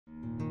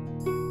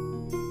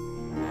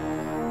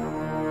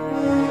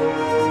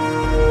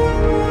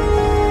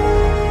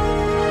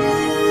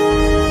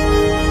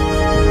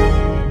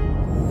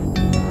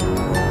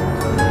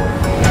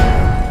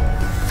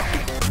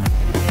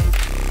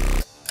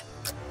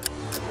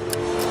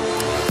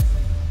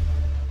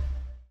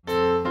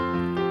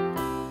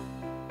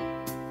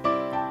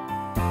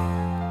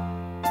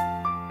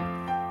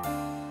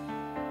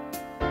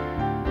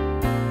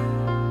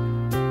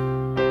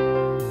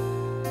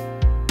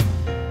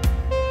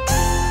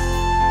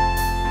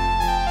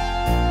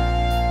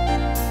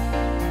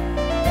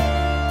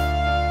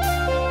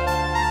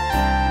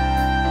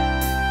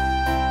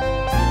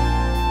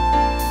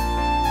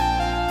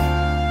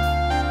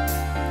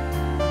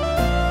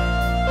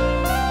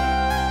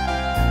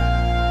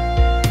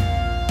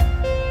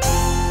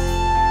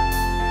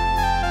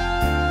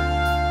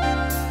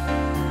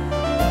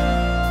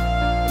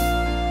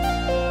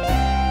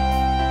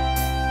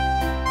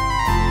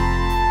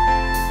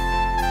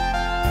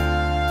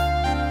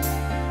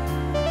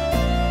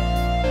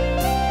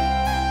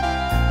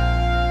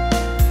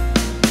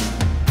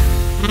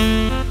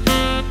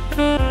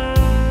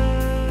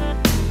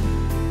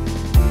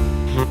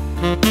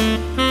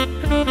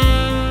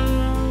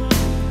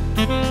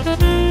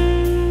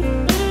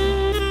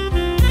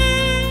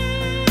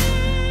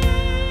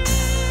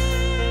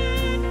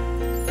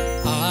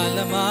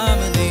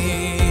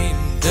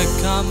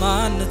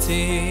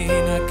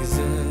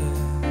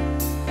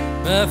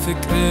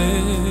بفكر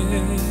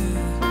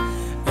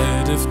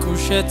أدف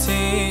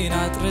كوشتين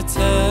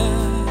عطرته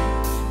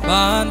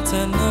بانت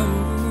النو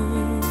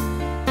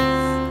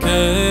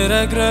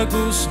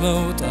كرقرقوس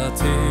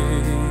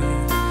موتاتي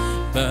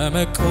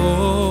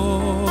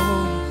بمكون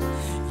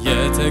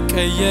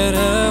يتكير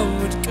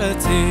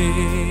ودكتي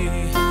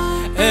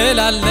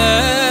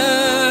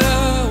إلالله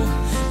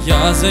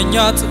يازن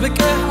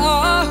يطبق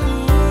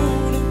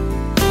أهون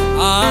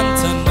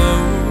أنت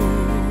النو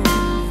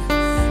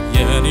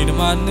ينين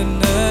من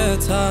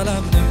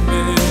النتالم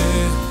نمي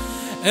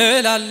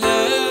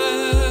إلالله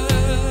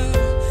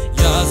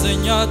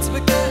يازن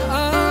يطبق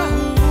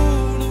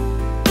أهون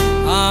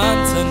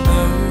أنت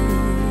النو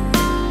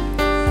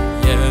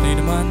ينين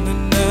من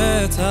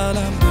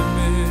النتالم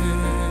نمي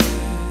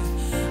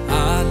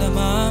على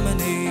ما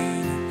مني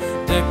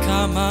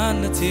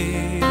دكامانتي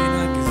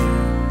نجزي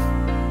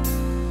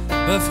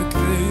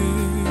بفكري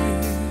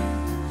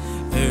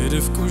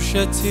أدف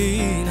كوشتي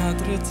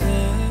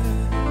نادرته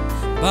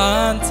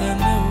بانت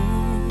نو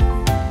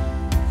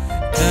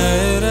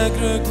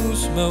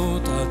كرقرقوس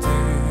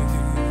موتاتي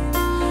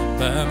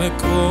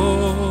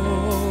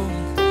بمكون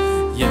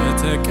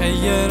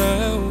يتكير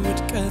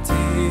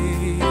ودكتي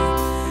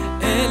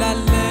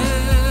إلالله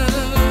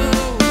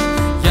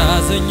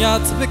يازن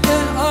يطبق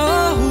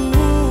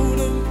أهون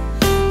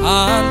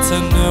أنت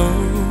نو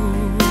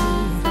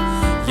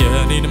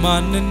ينين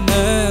من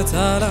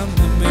النتالم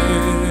نمي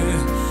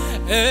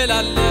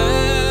إلالله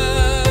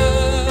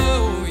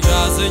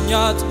يازن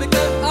يطبق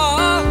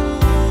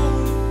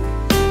أهون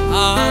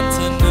أنت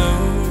نو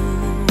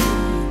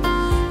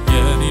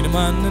ينين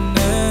من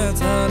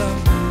النتالم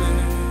نمي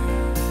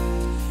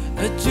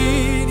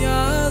أجين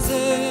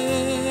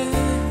يازن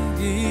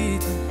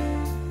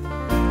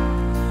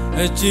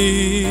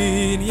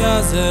أجين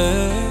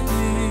يازن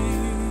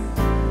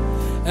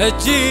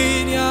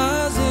أجين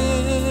يازن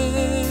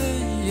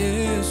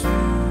يسوع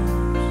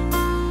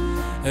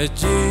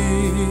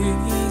أجين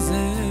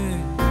يازن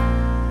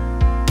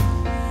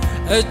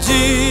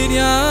أجين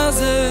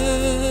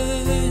يازن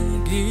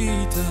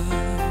جيتا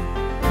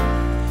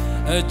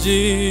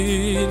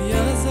أجين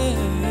يازن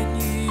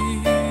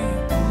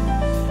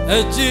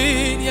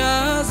أجين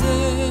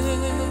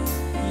يازن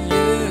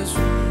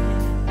يسوع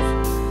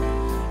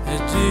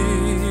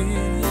أجين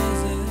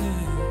يازن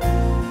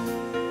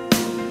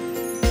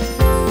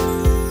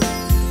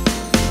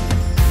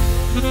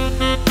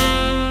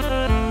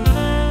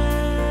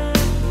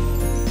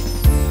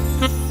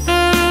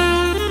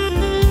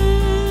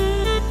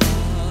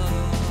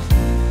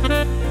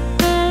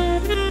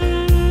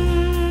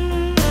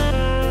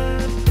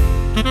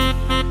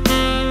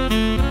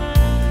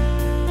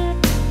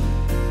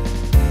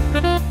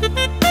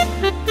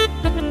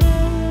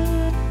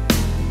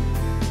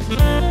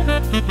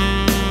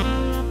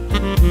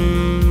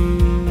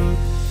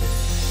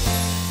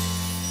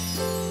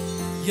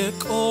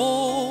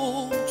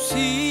يقوم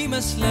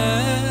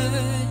سيمسلي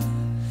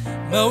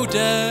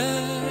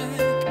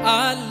مودك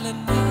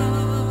علنا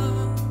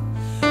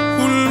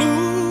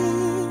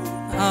كلون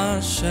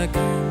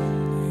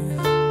عشقين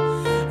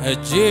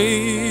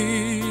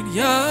أجين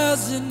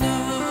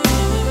يازنا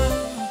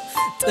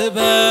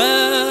تبا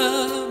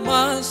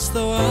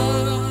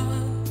مستوى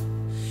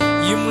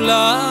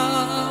يملا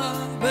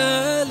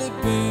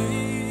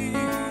بلبي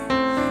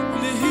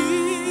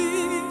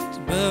لهيت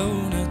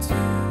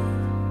بونتي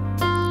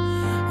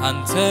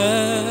أنت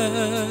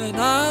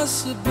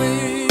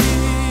ناسبي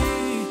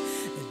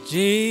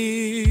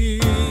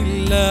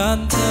جيل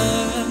أنت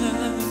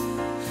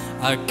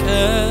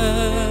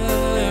أكبي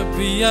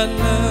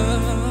الله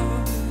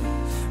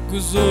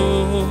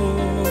جزو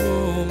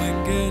من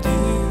جديد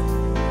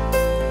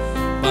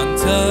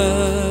بانت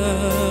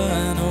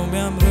نوم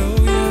يمرو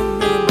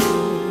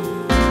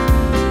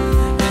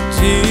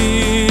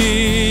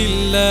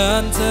جيل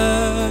أنت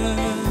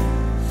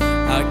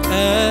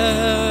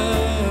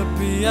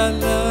أكبي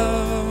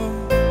الله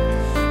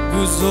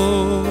جزو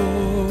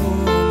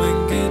من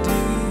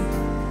جديد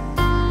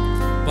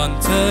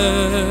بانت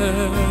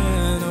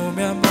نوم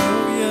يمرو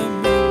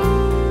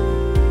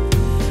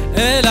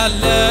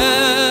إلالله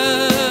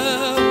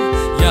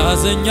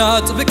يازن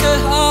يطبق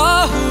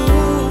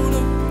أهون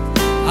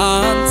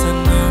أنت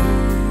النو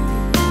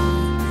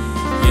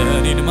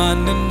ينين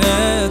من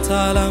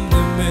النتالم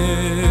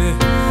نمي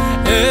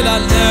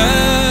إلالله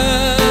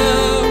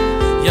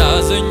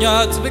يازن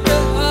يطبق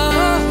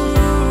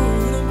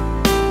أهون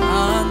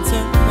أنت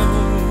النو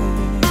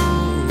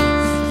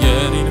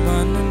ينين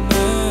من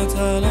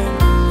النتالم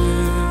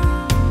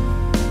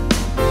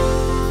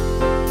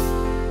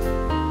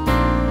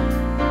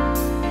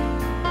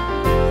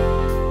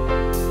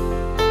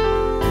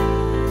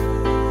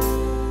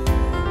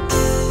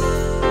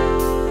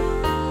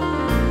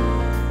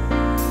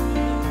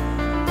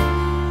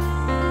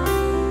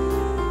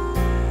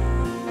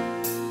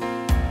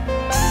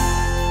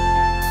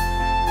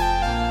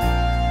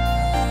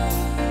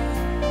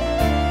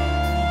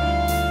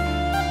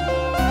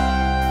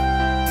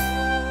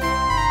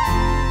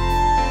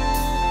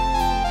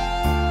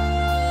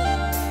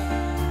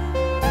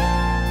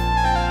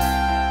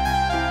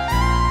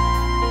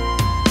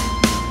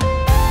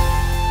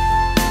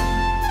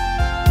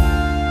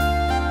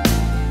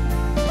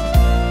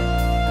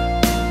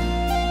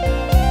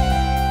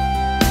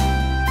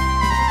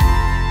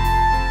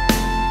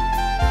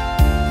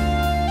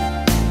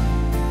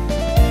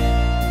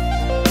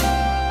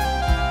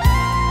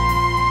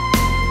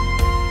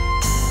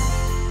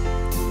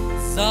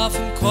ዛፍ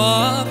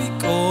እንኳን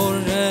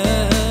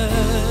ቢቆረጥ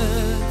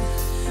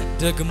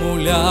ደግሞ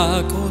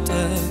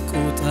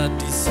ሊያቆጠቁጥ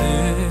አዲስ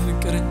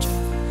ቅርንጫፍ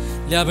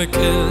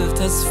ሊያበቅል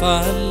ተስፋ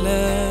አለ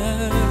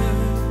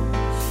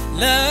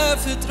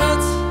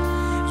ለፍጥረት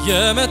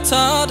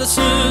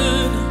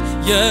የመታደስን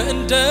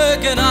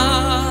የእንደገና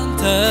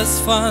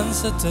ተስፋን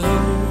ሰጠው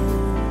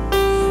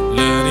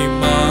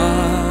ለኔማ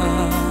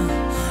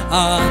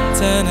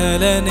አንተነ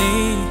ለኔ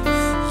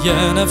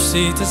የነፍሴ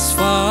ተስፋ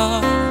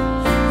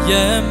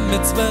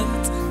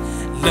የምትበልጥ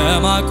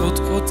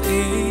ለማቆጥቆጤ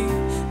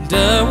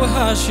ደውሃ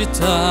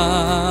ሽታ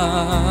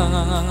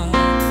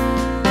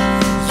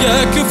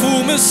የክፉ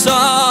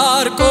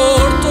ምሳር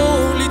ቆርጦ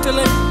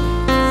ሊጥለኝ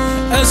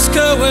እስከ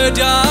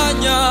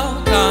ወዲያኛው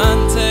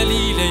ካንተ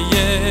ሊለየ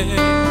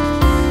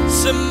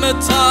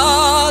ስመታ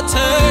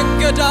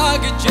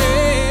ተንገዳግጄ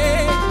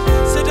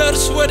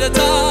ስደርስ ወደ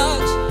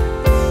ታች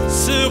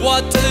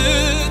ስቧጥጥ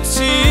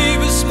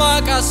ሲብስ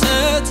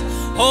ማቃሰት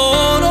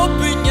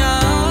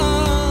ሆኖብኛል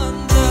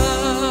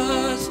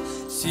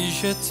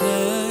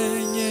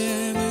ሲሸተኝ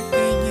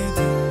መገኘት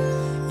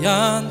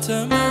ያንተ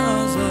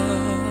መዓዛ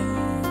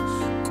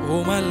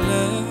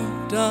ቆማለሁ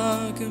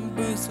ዳግም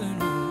በጽኑ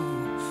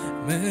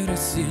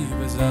ምሕረት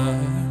ሲበዛ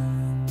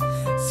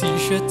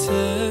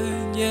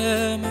ሲሸተኝ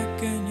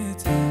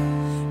መገኘት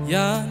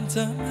ያንተ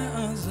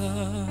መዓዛ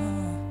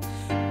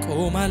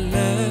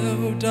ቆማለሁ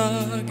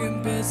ዳግም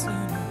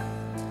በጽኑ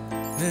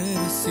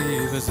ምሕረት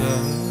ሲበዛ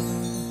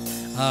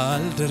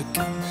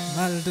አልደርቅም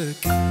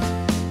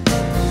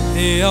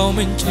ሕያው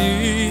ምንጭ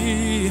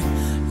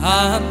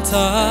አንተ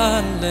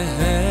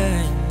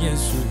አለኸኝ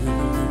ኢየሱስ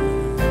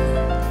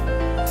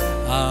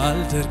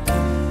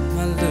አልደርቅም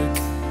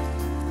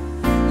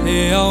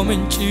ሕያው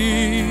ምንጭ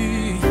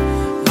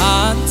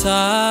አንተ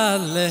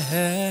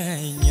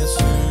አለኸኝ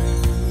ኢየሱስ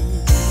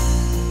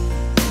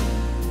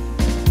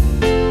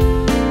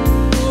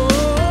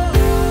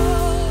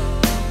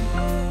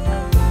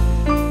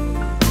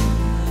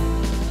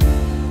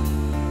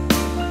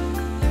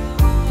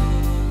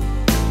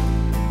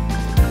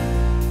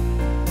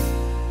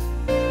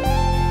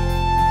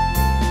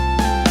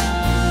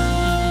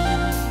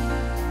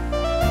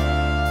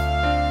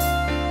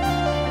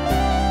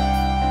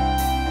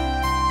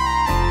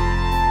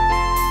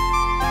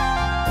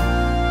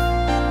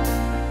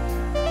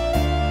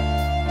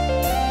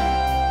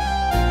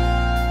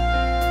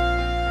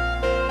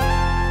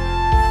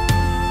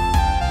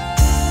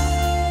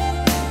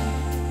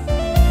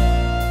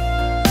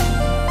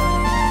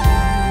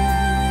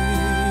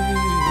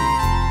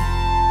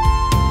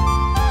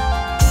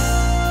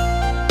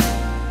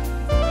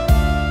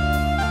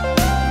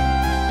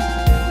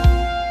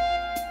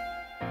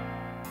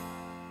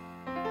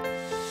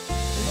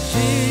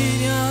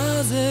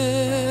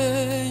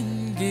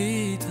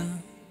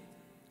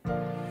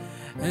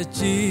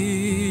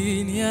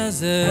እጅን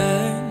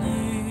ያዘኝ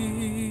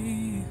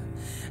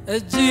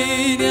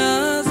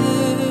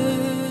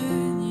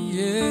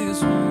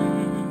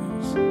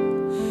ኢየሱስ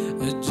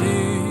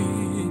እጅን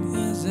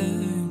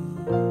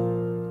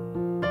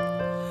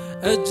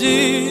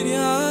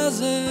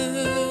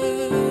ያዘኝ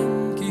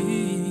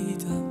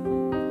ጌታ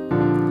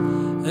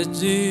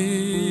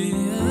እጅን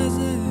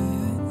ያዘኝ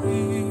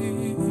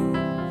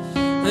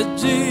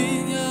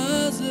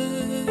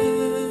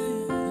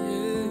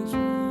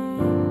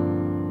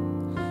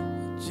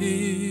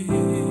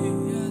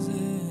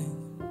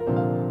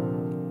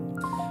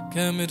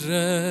ከምድረ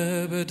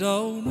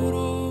በዳው ኑሮ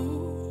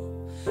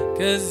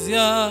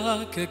ከዚያ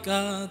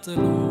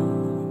ከቃጠሎ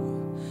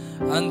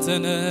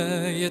አንተነ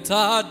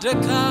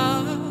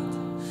የታደካት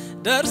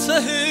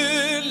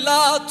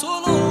ደርሰህላት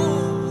ቶሎ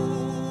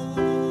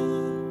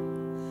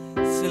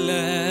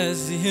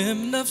ስለዚህም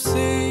ነፍሴ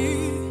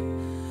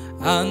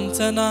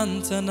አንተን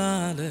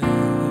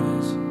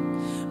አለች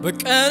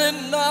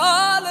በቀንና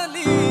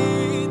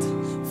ሌሊት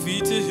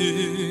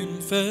ፊትህን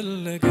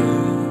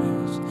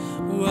ፈለገች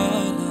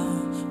ዋላ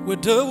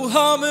ወደ ውሃ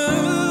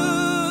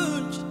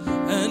ምንጭ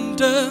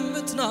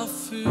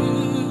እንደምትናፍቅ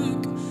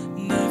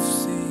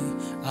ነፍሴ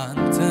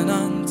አንተን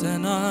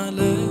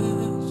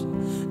አለች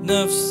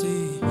ነፍሴ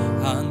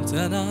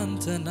አንተን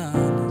አለች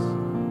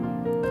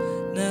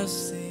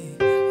ነፍሴ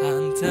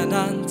አንተን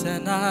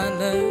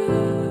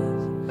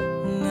አለች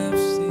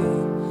ነፍሴ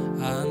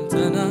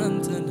አንተን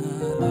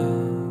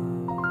አለች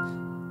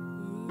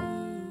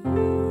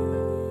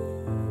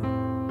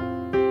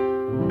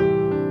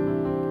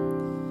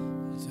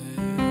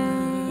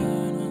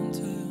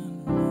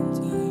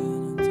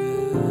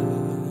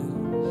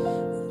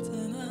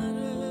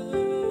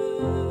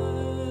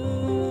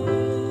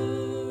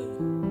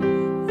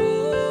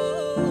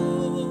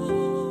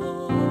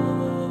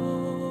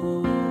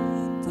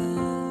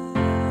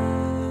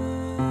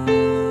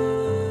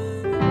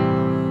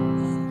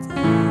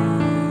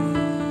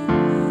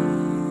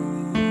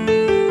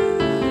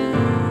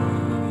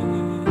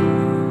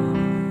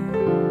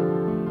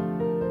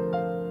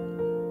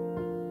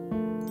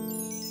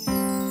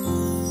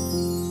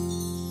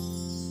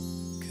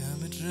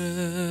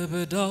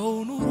በዳው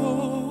ኑሮ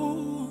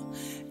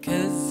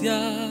ከዚያ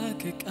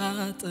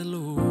ከቃጠሎ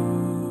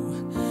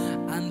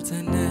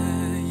አንተነ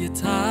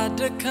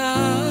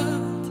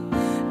የታደካት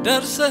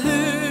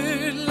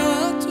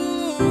ደርሰህላቱ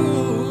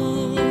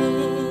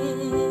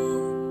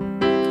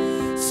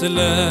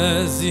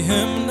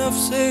ስለዚህም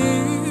ነፍሴ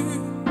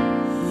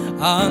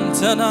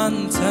አንተን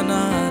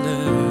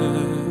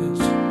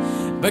አለች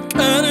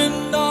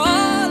በቀንና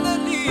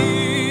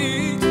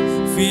ሌሊት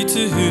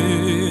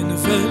ፊትህን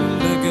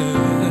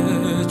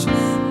ፈለገች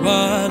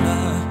ዋላ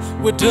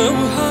ወደ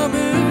ውሃ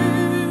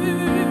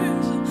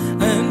ምንጭ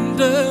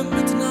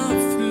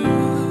እንደምትናፍቅ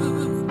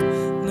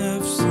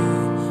ነፍሴ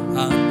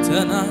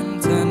አንተን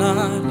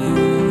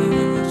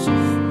አለች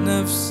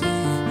ነፍሴ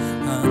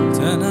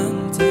አንተን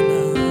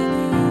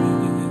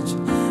አለች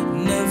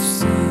ነፍሴ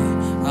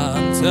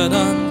አንተን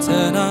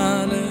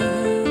አለች